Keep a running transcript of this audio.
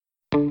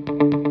So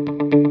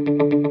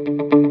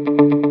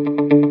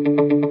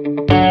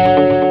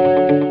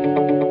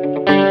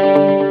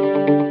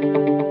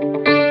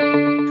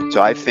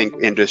I think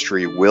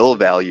industry will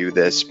value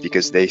this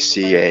because they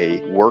see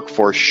a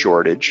workforce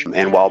shortage.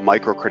 And while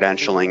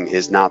micro-credentialing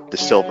is not the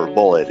silver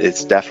bullet,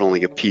 it's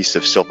definitely a piece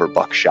of silver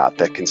buckshot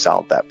that can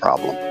solve that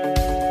problem.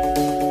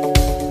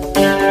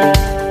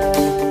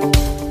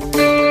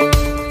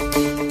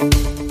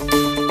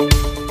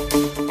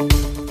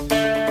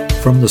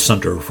 From the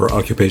Center for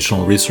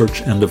Occupational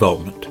Research and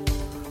Development,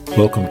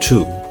 welcome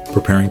to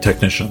Preparing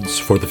Technicians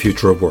for the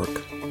Future of Work.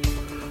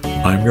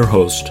 I'm your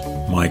host,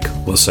 Mike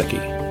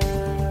Lasecki.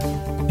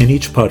 In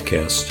each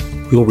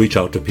podcast, we'll reach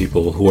out to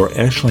people who are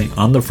actually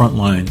on the front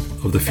line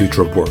of the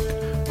future of work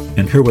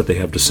and hear what they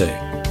have to say.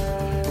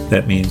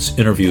 That means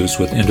interviews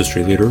with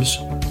industry leaders,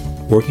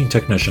 working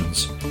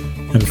technicians,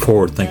 and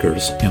forward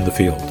thinkers in the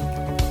field.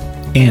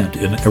 And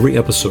in every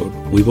episode,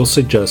 we will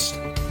suggest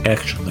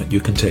action that you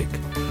can take.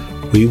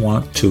 We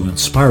want to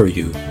inspire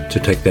you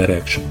to take that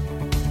action.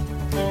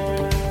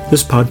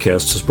 This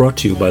podcast is brought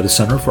to you by the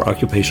Center for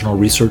Occupational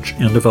Research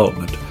and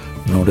Development,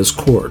 known as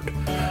CORD,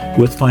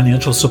 with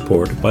financial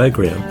support by a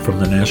grant from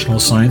the National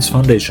Science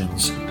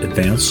Foundation's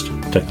Advanced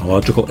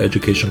Technological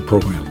Education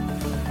Program.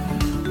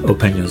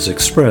 Opinions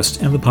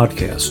expressed in the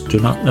podcast do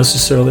not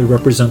necessarily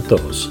represent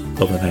those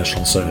of the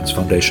National Science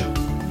Foundation.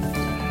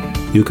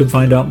 You can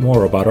find out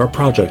more about our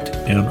project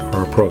and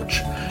our approach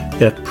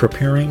at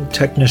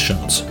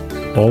preparingtechnicians,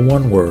 all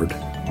one word,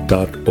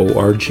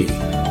 .org.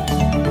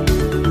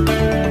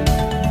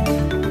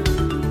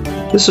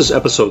 This is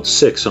episode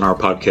 6 in our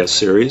podcast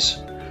series.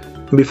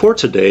 And before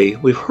today,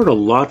 we've heard a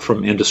lot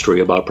from industry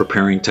about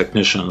preparing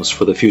technicians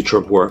for the future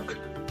of work.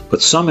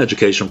 But some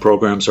education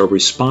programs are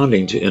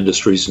responding to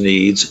industry's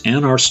needs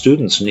and our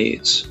students'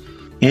 needs.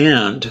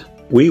 And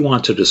we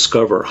want to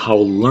discover how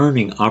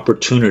learning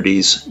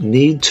opportunities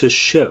need to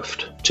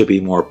shift to be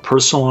more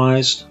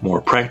personalized, more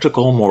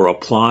practical, more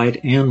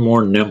applied, and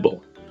more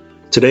nimble.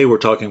 Today we're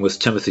talking with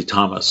Timothy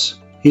Thomas.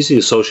 He's the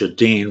Associate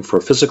Dean for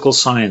Physical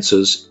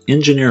Sciences,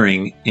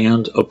 Engineering,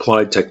 and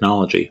Applied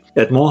Technology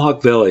at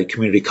Mohawk Valley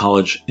Community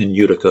College in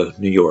Utica,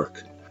 New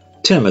York.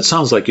 Tim, it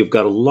sounds like you've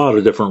got a lot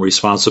of different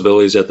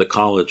responsibilities at the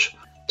college.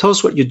 Tell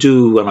us what you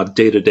do on a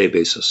day-to-day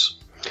basis.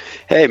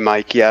 Hey,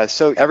 Mike. Yeah,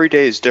 so every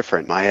day is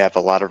different. I have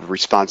a lot of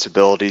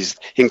responsibilities,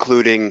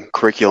 including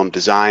curriculum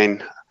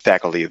design,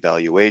 faculty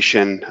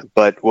evaluation,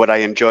 but what I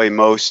enjoy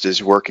most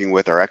is working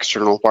with our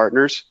external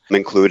partners,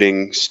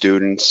 including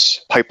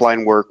students,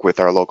 pipeline work with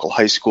our local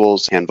high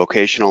schools and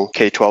vocational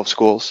K-12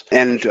 schools,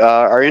 and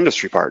our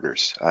industry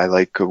partners. I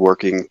like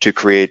working to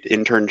create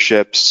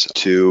internships,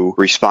 to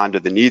respond to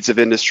the needs of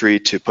industry,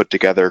 to put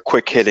together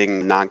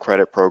quick-hitting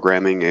non-credit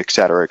programming, et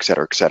cetera, et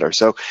cetera, et cetera.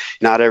 So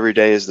not every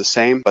day is the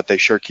same, but they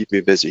sure keep me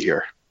busy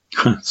here.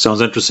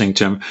 Sounds interesting,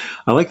 Tim.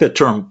 I like that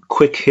term,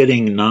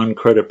 quick-hitting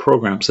non-credit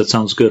programs. That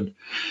sounds good.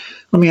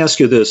 Let me ask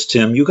you this,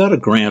 Tim. You got a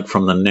grant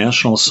from the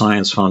National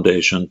Science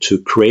Foundation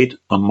to create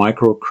a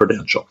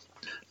micro-credential.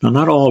 Now,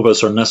 not all of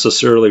us are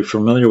necessarily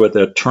familiar with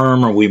that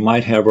term, or we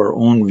might have our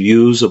own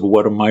views of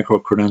what a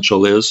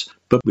micro-credential is.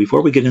 But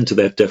before we get into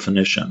that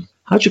definition,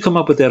 how'd you come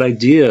up with that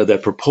idea,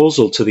 that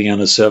proposal to the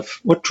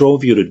NSF? What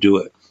drove you to do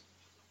it?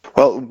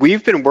 Well,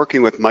 we've been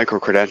working with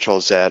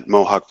micro-credentials at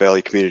Mohawk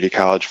Valley Community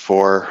College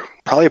for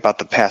probably about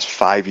the past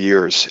 5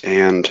 years.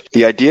 And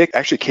the idea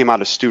actually came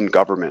out of student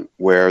government,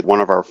 where one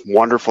of our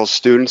wonderful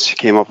students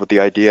came up with the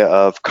idea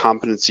of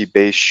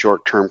competency-based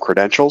short-term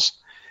credentials.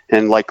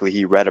 And likely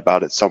he read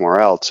about it somewhere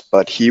else,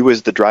 but he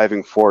was the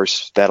driving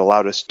force that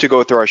allowed us to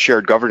go through our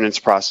shared governance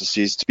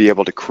processes to be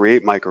able to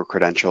create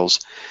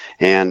micro-credentials.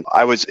 And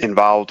I was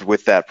involved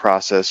with that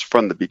process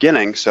from the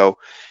beginning, so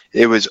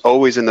it was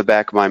always in the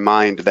back of my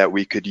mind that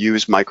we could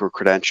use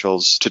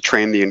micro-credentials to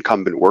train the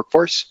incumbent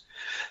workforce.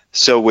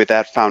 So with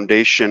that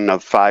foundation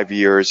of 5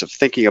 years of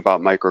thinking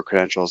about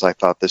micro-credentials, I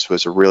thought this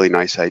was a really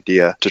nice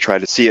idea to try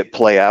to see it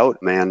play out.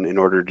 And in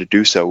order to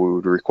do so, we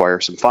would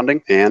require some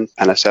funding, and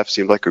NSF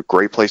seemed like a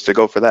great place to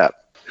go for that.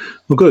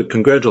 Well, good.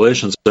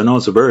 Congratulations. I know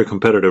it's a very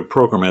competitive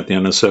program at the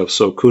NSF,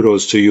 so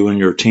kudos to you and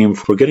your team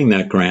for getting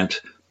that grant.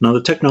 Now,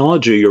 the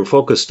technology you're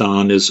focused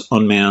on is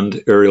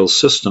unmanned aerial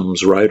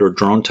systems, right, or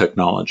drone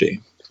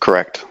technology?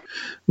 Correct.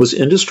 Was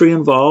industry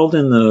involved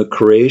in the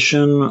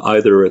creation,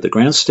 either at the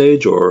grant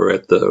stage or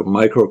at the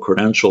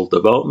micro-credential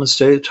development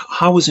stage?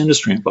 How was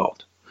industry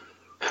involved?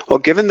 Well,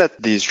 given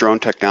that these drone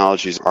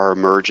technologies are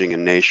emerging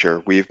in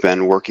nature, we've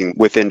been working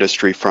with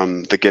industry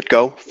from the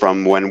get-go,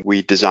 from when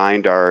we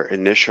designed our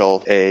initial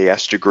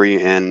AAS degree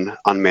in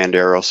unmanned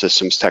aerial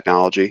systems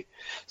technology.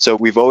 So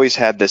we've always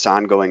had this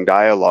ongoing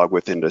dialogue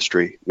with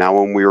industry.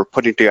 Now, when we were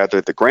putting together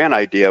the grant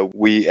idea,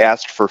 we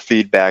asked for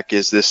feedback,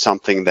 is this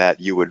something that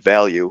you would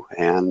value?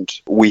 And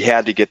we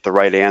had to get the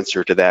right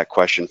answer to that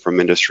question from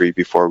industry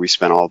before we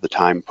spent all the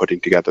time putting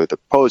together the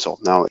proposal.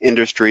 Now,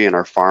 industry and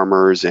our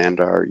farmers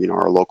and our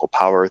local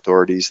power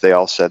authorities, they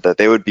all said that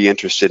they would be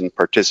interested in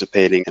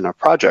participating in a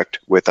project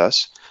with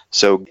us.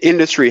 So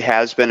industry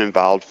has been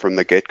involved from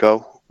the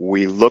get-go.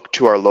 We looked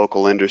to our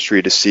local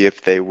industry to see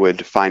if they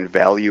would find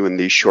value in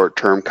these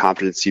short-term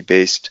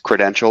competency-based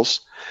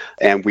credentials.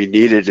 And we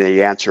needed an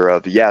answer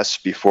of yes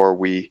before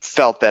we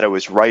felt that it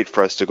was right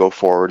for us to go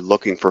forward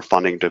looking for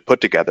funding to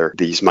put together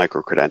these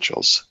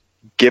micro-credentials.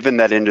 Given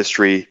that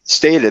industry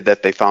stated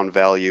that they found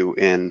value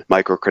in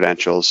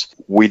micro-credentials,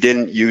 we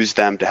didn't use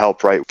them to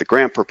help write the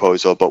grant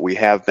proposal, but we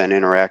have been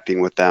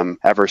interacting with them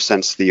ever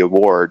since the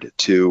award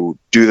to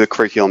do the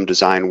curriculum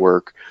design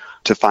work,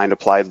 to find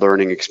applied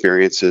learning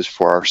experiences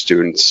for our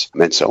students,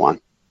 and so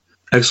on.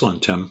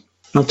 Excellent, Tim.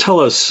 Now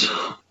tell us,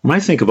 when I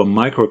think of a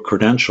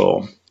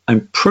micro-credential,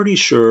 I'm pretty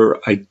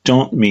sure I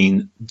don't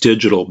mean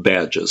digital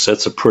badges.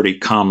 That's a pretty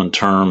common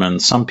term,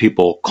 and some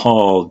people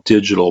call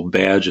digital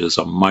badges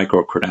a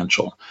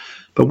micro-credential.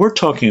 But we're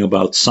talking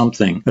about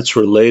something that's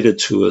related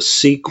to a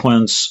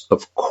sequence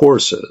of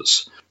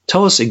courses.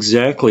 Tell us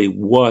exactly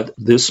what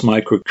this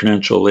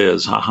micro-credential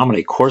is. How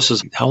many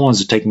courses? How long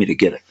does it take me to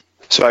get it?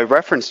 So I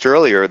referenced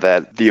earlier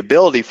that the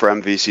ability for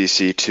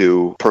MVCC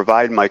to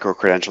provide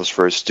micro-credentials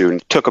for a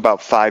student took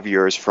about 5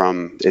 years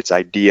from its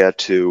idea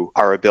to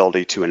our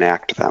ability to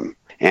enact them.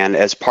 And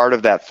as part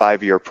of that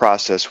 5-year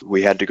process,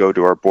 we had to go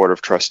to our Board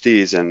of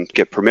Trustees and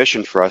get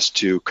permission for us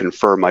to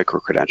confer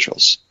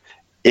micro-credentials.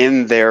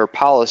 In their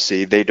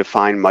policy, they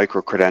define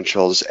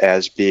micro-credentials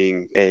as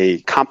being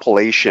a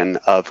compilation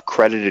of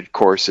credited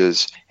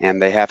courses,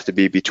 and they have to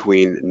be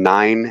between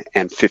 9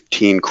 and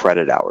 15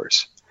 credit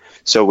hours.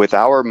 So with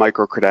our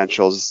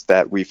micro-credentials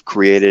that we've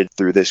created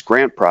through this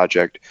grant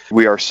project,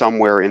 we are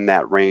somewhere in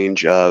that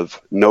range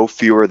of no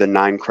fewer than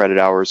 9 credit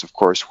hours of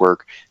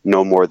coursework,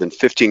 no more than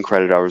 15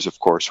 credit hours of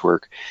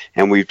coursework.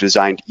 And we've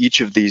designed each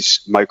of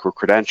these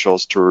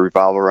micro-credentials to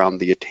revolve around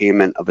the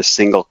attainment of a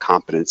single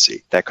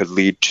competency that could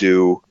lead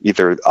to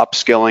either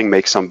upskilling,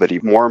 make somebody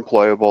more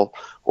employable,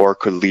 or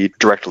could lead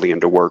directly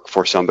into work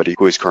for somebody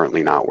who is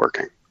currently not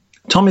working.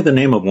 Tell me the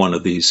name of one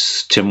of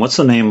these, Tim. What's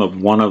the name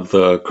of one of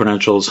the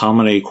credentials? How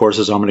many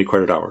courses, how many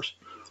credit hours?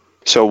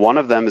 So one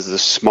of them is the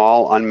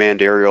Small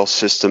Unmanned Aerial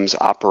Systems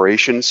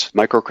Operations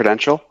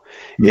micro-credential.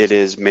 It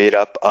is made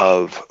up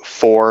of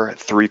 4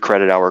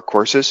 3-credit-hour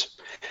courses.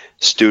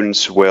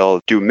 Students will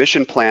do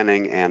mission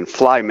planning and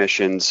fly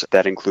missions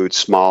that include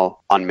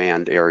small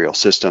unmanned aerial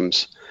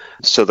systems.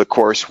 So the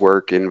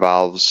coursework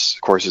involves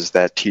courses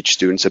that teach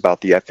students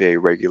about the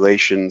FAA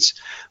regulations,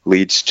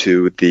 leads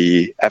to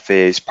the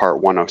FAA's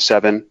Part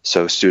 107,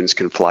 so students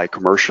can fly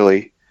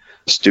commercially.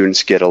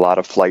 Students get a lot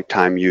of flight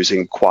time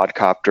using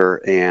quadcopter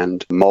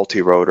and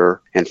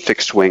multi-rotor and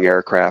fixed-wing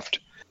aircraft.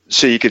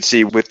 So you can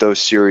see with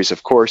those series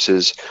of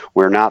courses,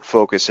 we're not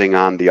focusing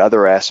on the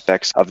other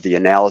aspects of the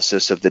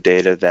analysis of the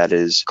data that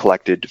is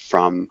collected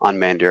from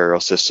unmanned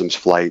aerial systems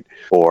flight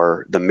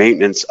or the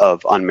maintenance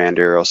of unmanned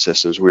aerial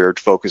systems. We're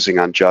focusing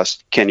on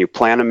just, can you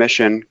plan a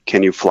mission?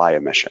 Can you fly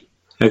a mission?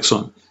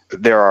 Excellent.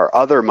 There are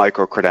other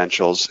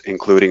micro-credentials,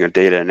 including a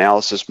data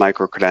analysis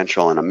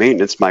micro-credential and a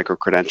maintenance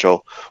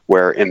micro-credential,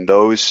 where in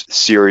those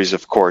series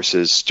of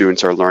courses,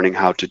 students are learning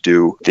how to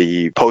do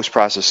the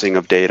post-processing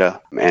of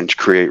data and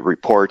create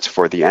reports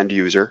for the end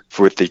user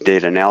with the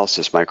data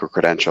analysis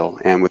micro-credential.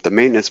 And with the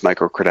maintenance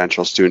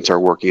micro-credential, students are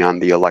working on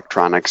the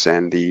electronics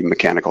and the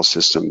mechanical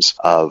systems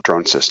of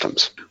drone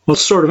systems. Well,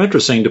 it's sort of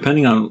interesting.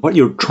 Depending on what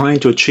you're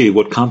trying to achieve,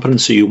 what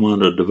competency you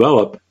want to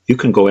develop, you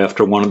can go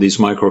after one of these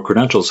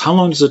micro-credentials. How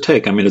long does it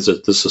take? I mean, is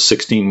this a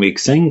 16-week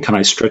thing? Can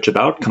I stretch it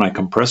out? Can I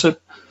compress it?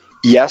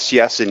 Yes,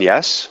 and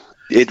yes.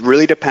 It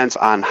really depends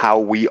on how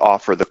we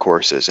offer the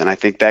courses, and I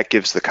think that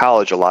gives the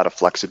college a lot of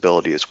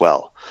flexibility as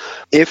well.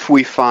 If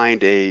we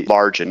find a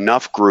large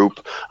enough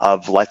group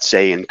of, let's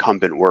say,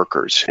 incumbent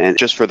workers, and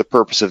just for the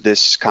purpose of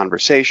this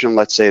conversation,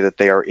 let's say that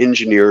they are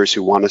engineers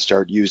who want to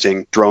start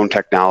using drone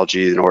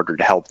technology in order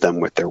to help them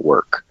with their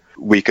work.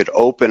 We could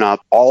open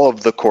up all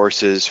of the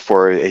courses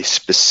for a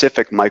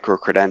specific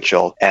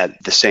micro-credential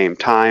at the same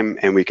time,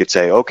 and we could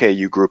say, okay,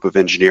 you group of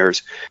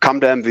engineers, come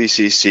to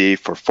MVCC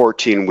for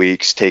 14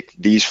 weeks, take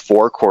these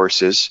 4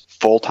 courses,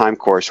 full-time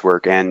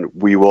coursework, and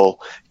we will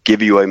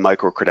give you a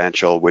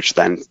micro-credential, which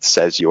then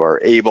says you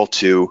are able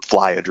to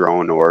fly a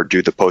drone or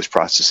do the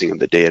post-processing of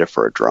the data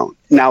for a drone.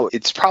 Now,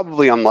 it's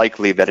probably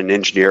unlikely that an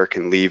engineer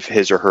can leave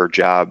his or her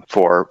job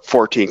for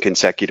 14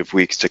 consecutive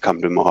weeks to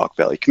come to Mohawk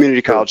Valley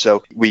Community College,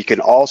 so we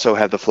can also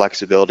have the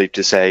flexibility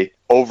to say,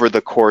 over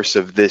the course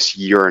of this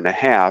year and a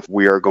half,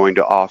 we are going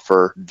to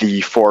offer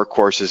the 4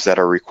 courses that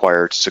are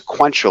required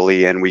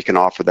sequentially, and we can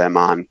offer them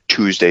on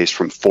Tuesdays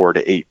from 4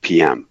 to 8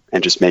 p.m.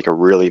 and just make a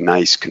really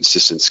nice,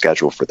 consistent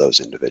schedule for those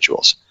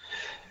individuals.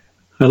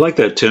 I like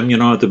that, Tim. You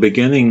know, at the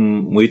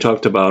beginning, we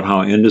talked about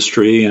how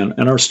industry and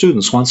our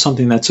students want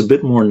something that's a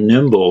bit more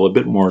nimble, a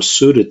bit more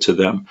suited to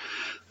them.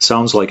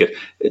 Sounds like it.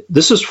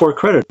 This is 4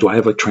 credit. Do I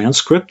have a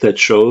transcript that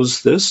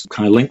shows this?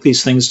 Can I link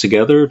these things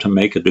together to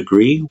make a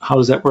degree? How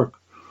does that work?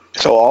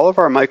 So all of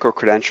our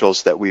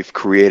micro-credentials that we've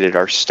created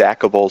are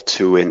stackable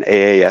to an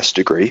AAS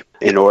degree.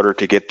 In order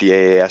to get the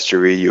AAS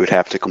degree, you would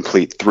have to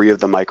complete 3 of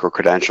the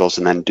micro-credentials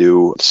and then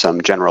do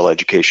some general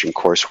education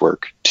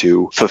coursework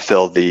to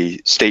fulfill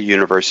the State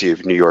University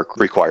of New York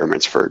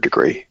requirements for a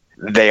degree.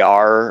 They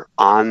are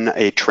on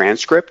a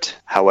transcript.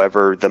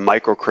 However, the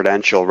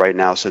micro-credential right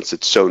now, since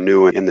it's so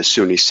new in the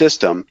SUNY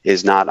system,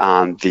 is not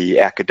on the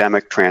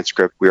academic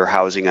transcript. We are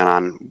housing it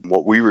on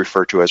what we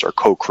refer to as our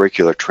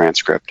co-curricular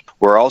transcript.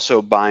 We're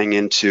also buying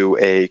into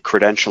a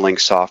credentialing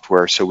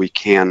software so we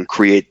can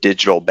create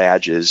digital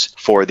badges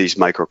for these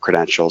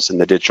micro-credentials,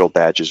 and the digital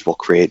badges will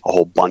create a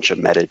whole bunch of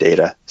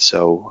metadata.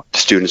 So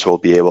students will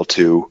be able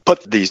to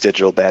put these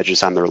digital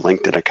badges on their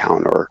LinkedIn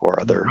account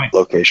or other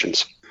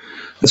locations.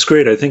 That's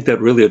great. I think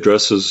that really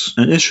addresses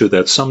an issue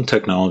that some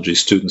technology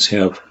students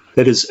have,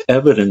 that is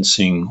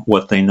evidencing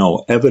what they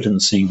know,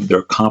 evidencing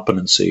their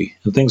competency.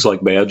 And things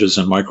like badges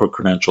and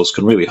micro-credentials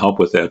can really help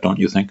with that, don't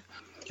you think?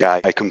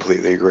 Yeah, I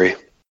completely agree.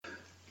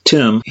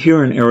 Tim,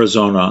 here in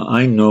Arizona,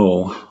 I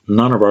know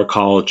none of our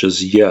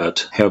colleges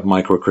yet have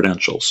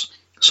micro-credentials.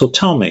 So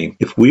tell me,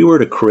 if we were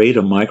to create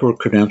a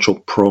micro-credential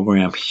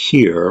program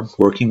here,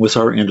 working with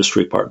our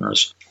industry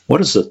partners,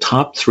 what is the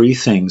top 3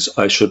 things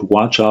I should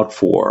watch out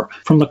for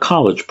from the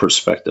college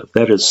perspective?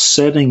 That is,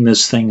 setting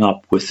this thing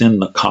up within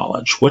the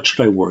college. What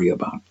should I worry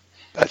about?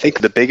 I think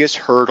the biggest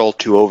hurdle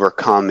to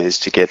overcome is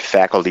to get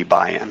faculty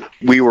buy-in.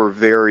 We were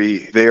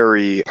very,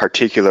 very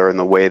particular in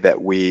the way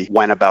that we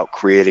went about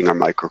creating our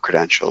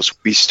micro-credentials.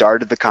 We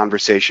started the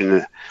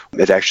conversation,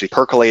 it actually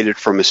percolated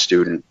from a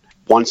student.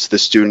 Once the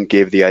student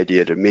gave the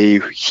idea to me,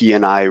 he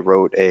and I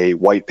wrote a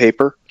white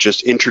paper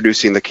just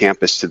introducing the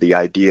campus to the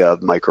idea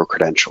of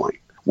micro-credentialing.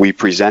 We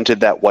presented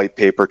that white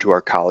paper to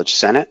our College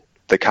Senate.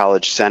 The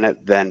College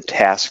Senate then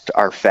tasked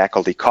our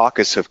Faculty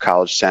Caucus of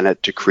College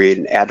Senate to create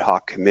an ad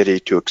hoc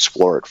committee to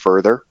explore it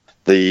further.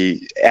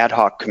 The ad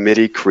hoc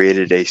committee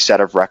created a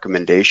set of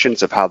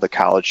recommendations of how the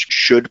college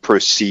should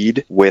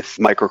proceed with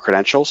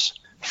micro-credentials.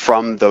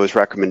 From those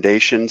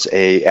recommendations,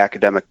 an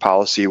academic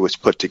policy was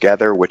put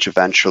together, which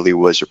eventually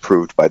was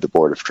approved by the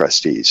Board of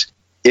Trustees.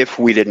 If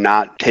we did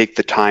not take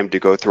the time to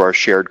go through our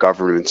shared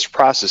governance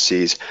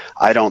processes,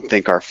 I don't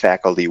think our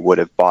faculty would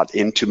have bought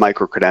into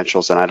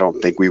micro-credentials, and I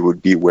don't think we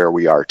would be where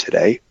we are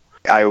today.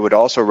 I would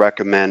also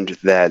recommend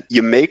that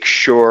you make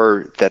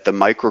sure that the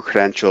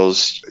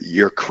micro-credentials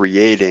you're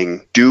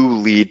creating do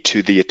lead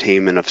to the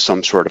attainment of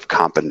some sort of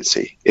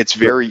competency. It's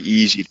very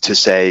easy to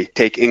say,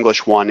 take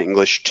English 1,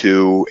 English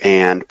 2,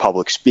 and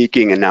public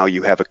speaking, and now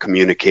you have a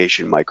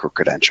communication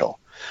micro-credential.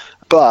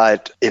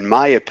 But in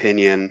my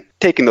opinion,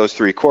 taking those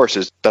 3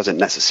 courses doesn't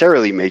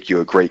necessarily make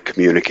you a great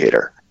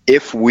communicator.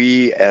 If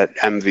we at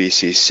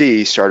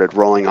MVCC started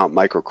rolling out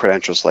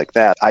micro-credentials like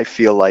that, I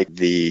feel like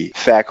the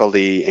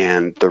faculty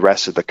and the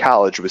rest of the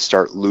college would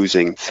start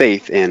losing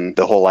faith in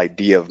the whole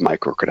idea of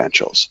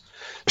micro-credentials.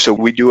 So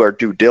we do our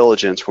due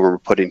diligence when we're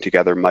putting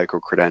together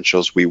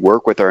micro-credentials. We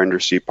work with our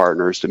industry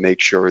partners to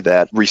make sure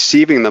that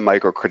receiving the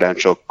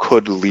micro-credential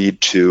could lead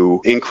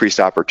to increased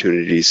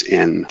opportunities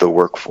in the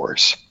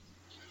workforce.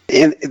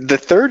 And the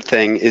third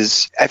thing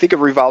is, I think it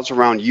revolves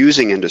around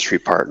using industry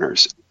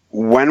partners.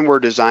 When we're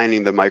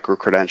designing the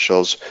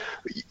micro-credentials,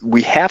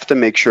 we have to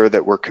make sure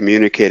that we're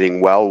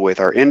communicating well with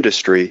our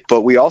industry,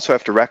 but we also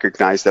have to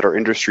recognize that our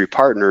industry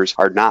partners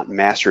are not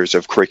masters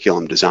of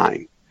curriculum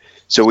design.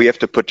 So we have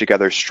to put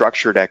together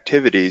structured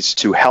activities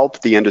to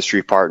help the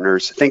industry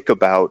partners think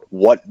about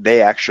what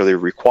they actually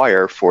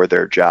require for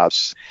their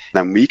jobs.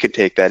 Then we can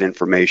take that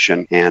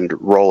information and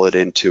roll it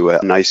into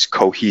a nice,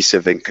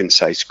 cohesive, and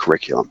concise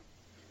curriculum.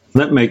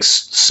 That makes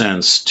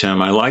sense,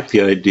 Tim. I like the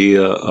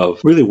idea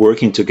of really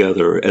working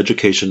together,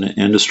 education and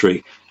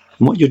industry.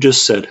 And what you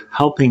just said,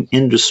 helping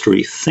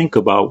industry think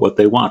about what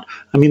they want.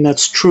 I mean,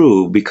 that's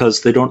true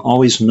because they don't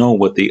always know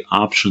what the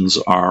options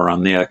are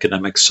on the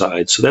academic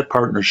side. So that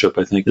partnership,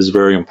 I think, is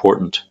very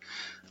important.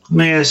 Let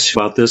me ask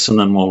you about this and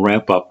then we'll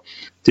wrap up.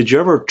 Did you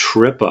ever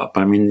trip up?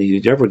 I mean,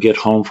 did you ever get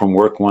home from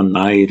work one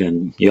night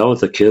and yell at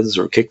the kids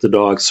or kick the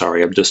dog?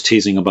 Sorry, I'm just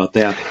teasing about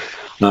that.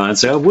 And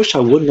say, I wish I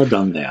wouldn't have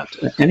done that.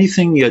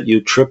 Anything that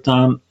you tripped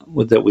on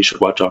that we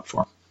should watch out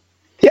for?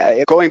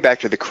 Yeah, going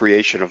back to the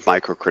creation of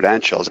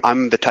micro-credentials,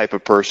 I'm the type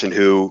of person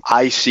who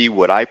I see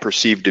what I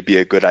perceive to be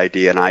a good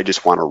idea and I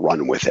just want to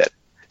run with it.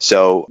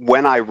 So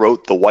when I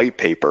wrote the white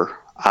paper,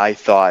 I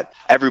thought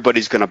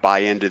everybody's going to buy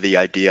into the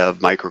idea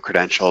of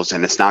micro-credentials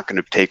and it's not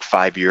going to take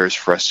 5 years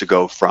for us to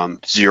go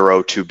from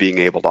 0 to being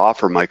able to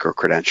offer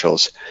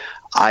micro-credentials.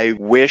 I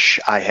wish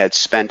I had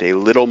spent a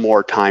little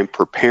more time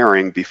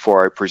preparing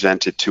before I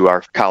presented to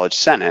our College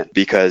Senate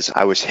because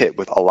I was hit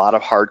with a lot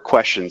of hard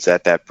questions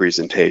at that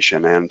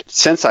presentation. And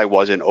since I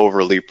wasn't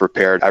overly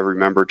prepared, I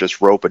remember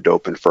just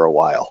rope-a-doping for a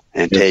while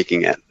and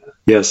taking it.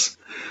 Yes.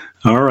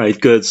 All right,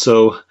 good.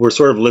 So we're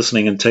sort of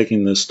listening and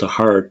taking this to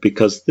heart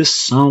because this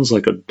sounds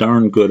like a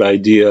darn good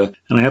idea.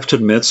 And I have to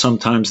admit,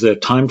 sometimes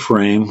that time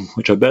frame,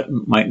 which I bet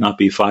might not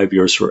be 5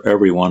 years for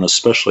everyone,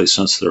 especially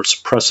since there's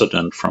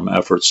precedent from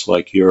efforts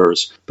like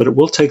yours. But it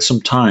will take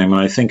some time,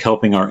 and I think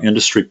helping our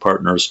industry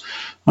partners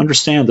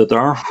understand that there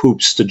are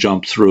hoops to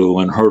jump through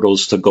and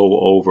hurdles to go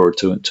over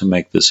to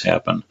make this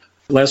happen.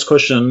 Last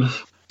question.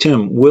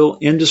 Tim, will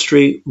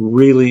industry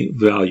really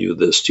value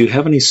this? Do you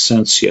have any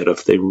sense yet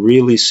if they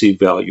really see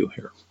value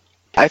here?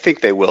 I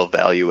think they will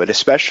value it,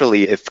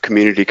 especially if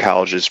community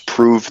colleges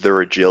prove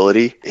their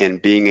agility in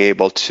being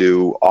able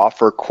to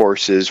offer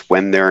courses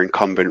when their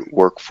incumbent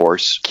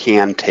workforce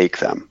can take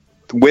them.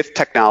 With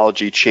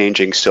technology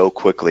changing so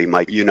quickly,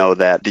 Mike, you know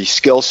that the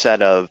skill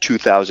set of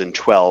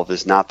 2012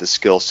 is not the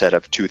skill set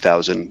of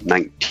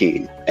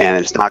 2019, and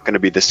it's not going to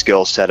be the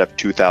skill set of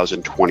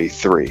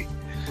 2023.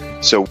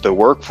 So the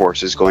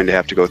workforce is going to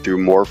have to go through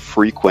more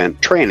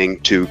frequent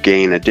training to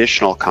gain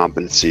additional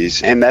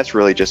competencies, and that's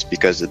really just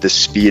because of the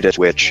speed at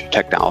which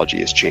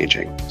technology is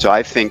changing. So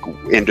I think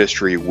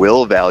industry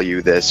will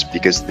value this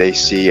because they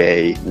see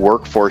a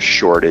workforce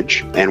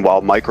shortage, and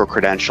while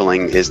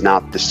micro-credentialing is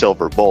not the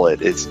silver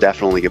bullet, it's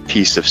definitely a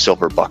piece of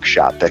silver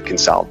buckshot that can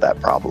solve that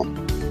problem.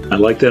 I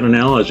like that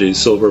analogy,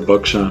 silver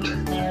buckshot.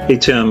 Hey,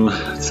 Tim,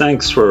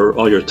 thanks for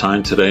all your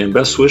time today, and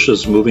best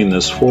wishes moving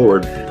this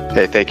forward.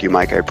 Hey, thank you,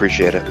 Mike. I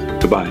appreciate it.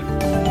 Goodbye.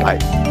 Bye.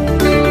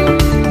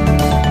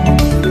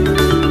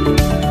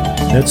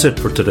 That's it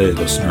for today,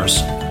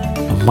 listeners.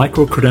 A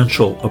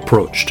micro-credential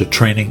approach to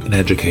training and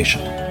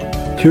education.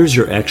 Here's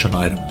your action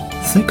item.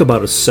 Think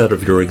about a set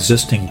of your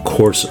existing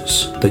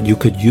courses that you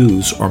could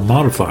use or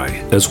modify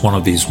as one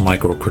of these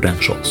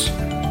micro-credentials.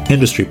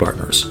 Industry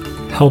partners,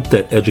 help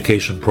that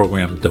education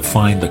program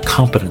define the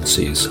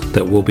competencies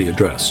that will be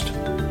addressed.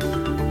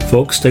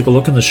 Folks, take a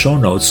look in the show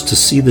notes to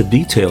see the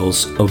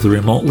details of the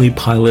remotely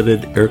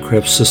piloted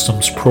aircraft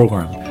systems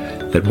program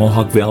at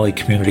Mohawk Valley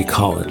Community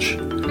College.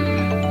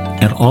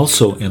 And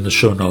also in the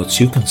show notes,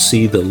 you can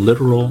see the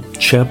literal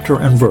chapter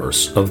and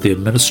verse of the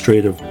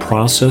administrative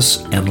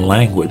process and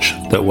language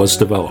that was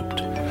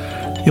developed.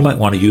 You might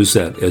want to use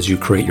that as you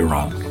create your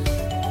own.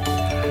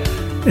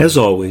 As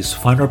always,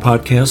 find our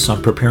podcasts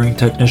on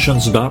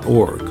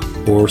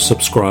preparingtechnicians.org or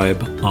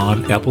subscribe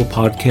on Apple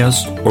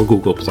Podcasts or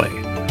Google Play.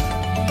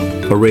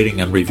 A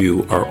rating and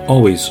review are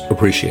always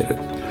appreciated.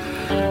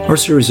 Our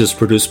series is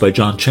produced by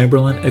John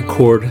Chamberlain at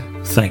Cord.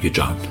 Thank you,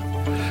 John.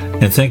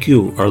 And thank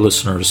you, our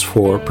listeners,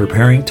 for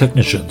preparing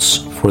technicians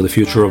for the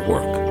future of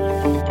work.